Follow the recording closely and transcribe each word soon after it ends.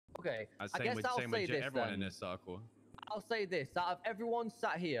Okay. I'll I guess I'll say this everyone then. in this circle. I'll say this: out of everyone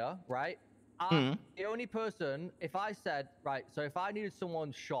sat here, right? The only person, if I said, right, so if I needed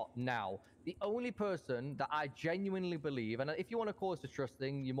someone shot now, the only person that I genuinely believe, and if you want to call this a trust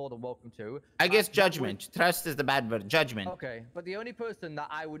thing, you're more than welcome to. I guess judgment. Trust is the bad word. Judgment. Okay, but the only person that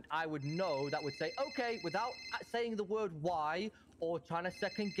I would know that would say okay without saying the word why or trying to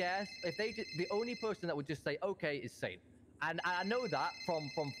second guess, if they the only person that would just say okay is Saint, and I know that from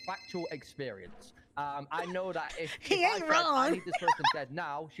factual experience. I know that if I said I need this person dead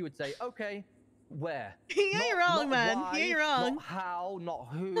now, she would say okay. Where? He ain't wrong, man. Why, he ain't wrong. Not how, not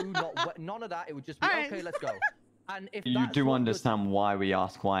who, not what, none of that. It would just be okay. Let's go. And if you do understand why we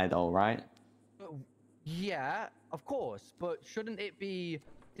ask why, though, right? Yeah, of course. But shouldn't it be?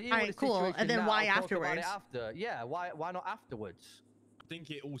 All right, cool. And then why afterwards? Yeah. Why not afterwards? I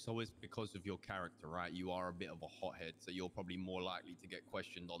think it also is because of your character, right? You are a bit of a hothead, so you're probably more likely to get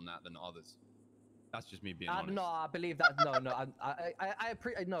questioned on that than others. That's just me being honest. No, I believe that.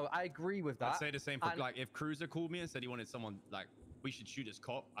 No, I agree with that. I'd say the same for like if Cruiser called me and said he wanted someone like we should shoot his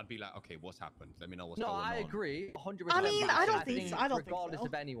cop, I'd be like, okay, what's happened? Let me know what's going on. No, I agree, 100%. I mean, I don't think so. Regardless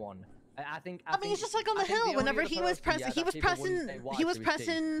of anyone, I think. I mean, it's just like on the hill. Whenever he was pressing, he was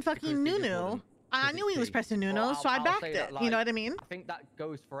pressing fucking Nunu. I knew he was pressing Nunu, so I backed it. You know what I mean? I think that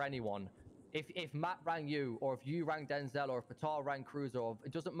goes for anyone. If Matt rang you, or if you rang Denzel, or if Patar rang Cruiser, or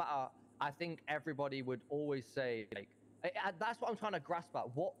it doesn't matter. I think everybody would always say, like, that's what I'm trying to grasp at.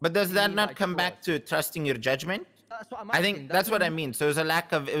 What? But does that not come back to trusting your judgment? That's what I'm asking. I think that's what I mean. So it was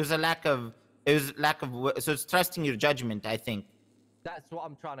lack of, so it's trusting your judgment, I think. That's what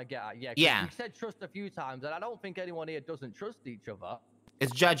I'm trying to get at. Yeah. Yeah. You said trust a few times, and I don't think anyone here doesn't trust each other.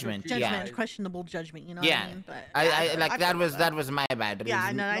 It's judgment. Judgment, yeah. Questionable judgment. You know yeah. what I mean? But I like that was my bad.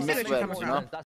 Yeah, no, I see what you're coming from.